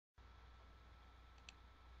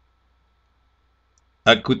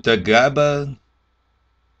Akutagawa,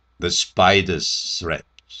 the spider's threat.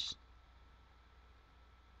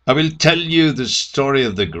 I will tell you the story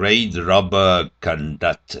of the great robber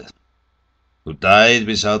Kandata, who died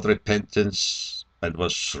without repentance and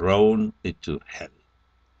was thrown into hell,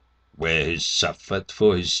 where he suffered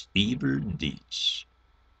for his evil deeds.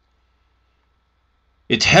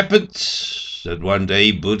 It happened that one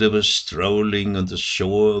day Buddha was strolling on the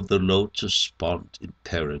shore of the lotus pond in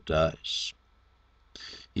paradise.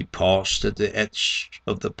 He paused at the edge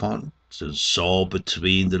of the pond and saw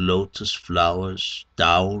between the lotus flowers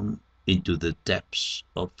down into the depths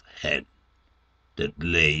of hell that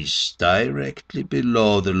lays directly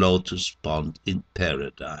below the lotus pond in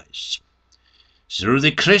paradise. Through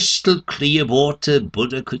the crystal clear water,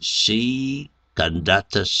 Buddha could see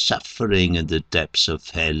Kandata suffering in the depths of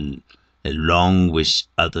hell, along with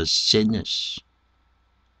other sinners.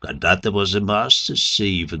 Kandata was a master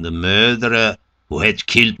thief and a murderer who had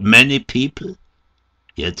killed many people.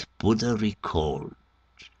 Yet Buddha recalled,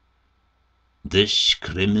 this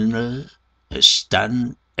criminal has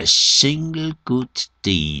done a single good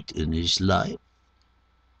deed in his life.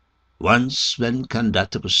 Once, when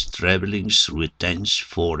Kandata was traveling through a dense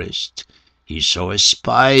forest, he saw a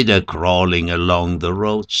spider crawling along the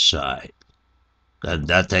roadside.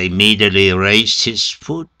 Kandata immediately raised his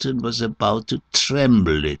foot and was about to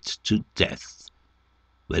trample it to death,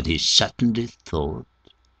 when he suddenly thought,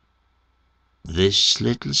 this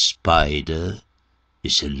little spider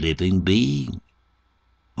is a living being.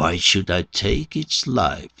 Why should I take its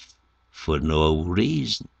life for no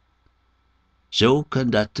reason? So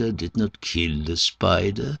Kandata did not kill the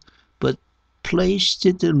spider, but placed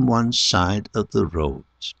it on one side of the road.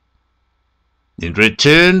 In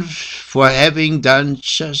return for having done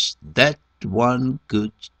just that one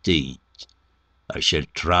good deed, I shall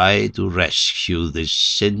try to rescue this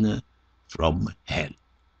sinner from hell.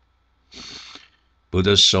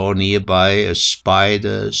 Buddha saw nearby a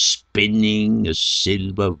spider spinning a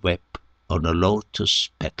silver web on a lotus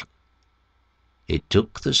petal. He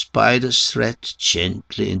took the spider's thread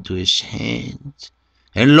gently into his hand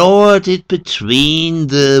and lowered it between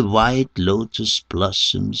the white lotus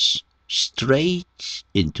blossoms straight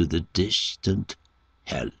into the distant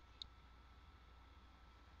hell.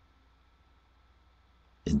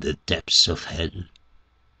 In the depths of hell,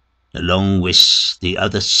 along with the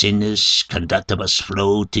other sinners, Kandata was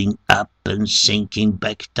floating up and sinking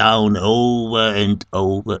back down over and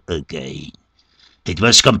over again. It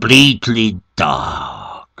was completely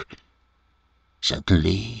dark.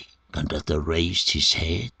 Suddenly, Kandata raised his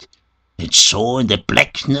head and saw in the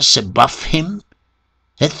blackness above him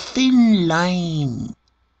a thin line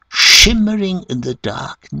shimmering in the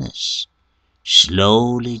darkness,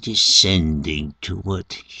 slowly descending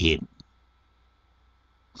toward him.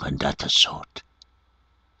 Kandata thought,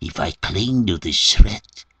 if I cling to this thread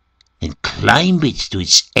and climb it to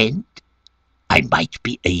its end, I might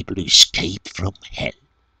be able to escape from hell.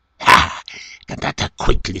 Ha! Kandata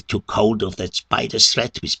quickly took hold of that spider's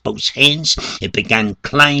thread with both hands and began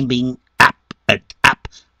climbing up and up,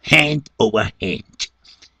 hand over hand.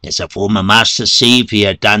 As a former master thief, he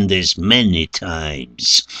had done this many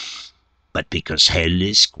times. But because hell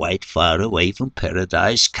is quite far away from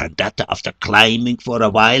paradise, Kandata, after climbing for a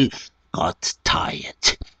while, got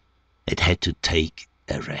tired and had to take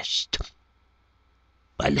a rest.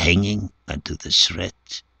 While hanging onto the thread,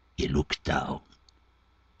 he looked down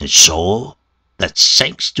and saw that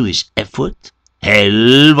thanks to his effort,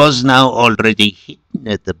 hell was now already hidden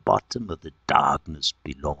at the bottom of the darkness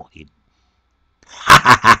below him. Ha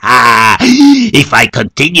ha ha ha! If I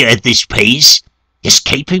continue at this pace,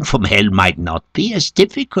 escaping from hell might not be as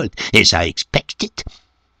difficult as I expected.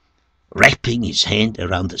 Wrapping his hand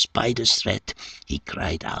around the spider's thread, he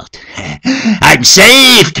cried out, I'm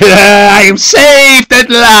saved! I am saved at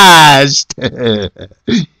last!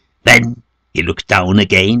 Then he looked down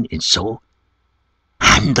again and saw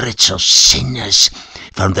hundreds of sinners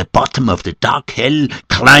from the bottom of the dark hell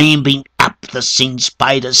climbing up the thin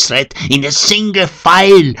spider's thread in a single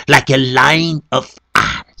file like a line of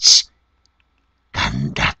ants.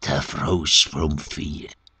 Kandata froze from fear.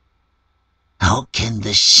 How can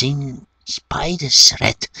the thin spider's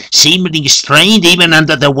thread, seemingly strained even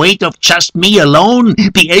under the weight of just me alone,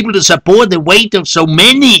 be able to support the weight of so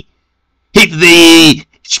many? If the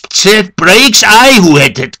thread breaks, I, who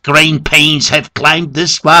had great pains, have climbed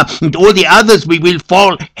this far, and all the others we will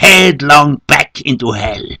fall headlong back into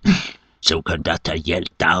hell. So Kandata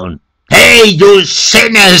yelled down, Hey, you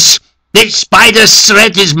sinners! This spider's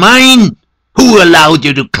thread is mine! Who allowed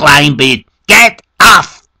you to climb it? Get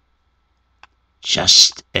off!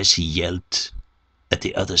 Just as he yelled at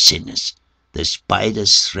the other sinners, the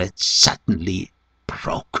spider's thread suddenly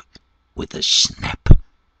broke with a snap,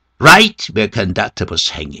 right where Kandata was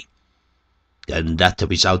hanging. Kandata,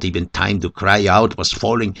 without even time to cry out, was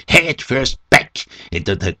falling head first back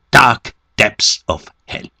into the dark depths of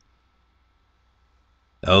hell.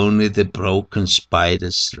 Only the broken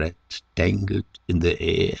spider's thread dangled in the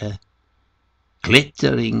air,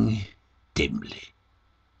 glittering dimly.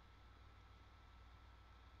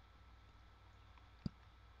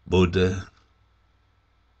 Buddha,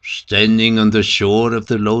 standing on the shore of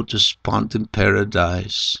the lotus pond in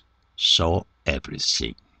paradise, saw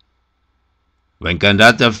everything. When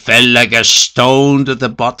Kandata fell like a stone to the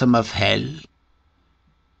bottom of hell,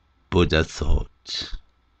 Buddha thought,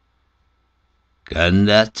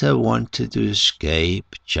 Kandata wanted to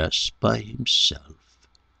escape just by himself.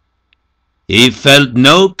 He felt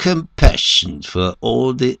no compassion for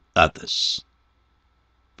all the others.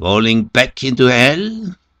 Falling back into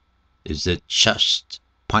hell is a just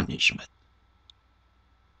punishment.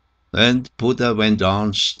 And Buddha went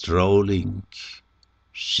on strolling,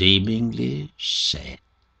 seemingly sad.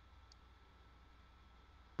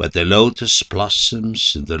 But the lotus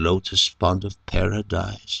blossoms in the lotus pond of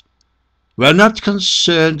paradise were not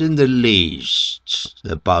concerned in the least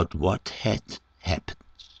about what had happened.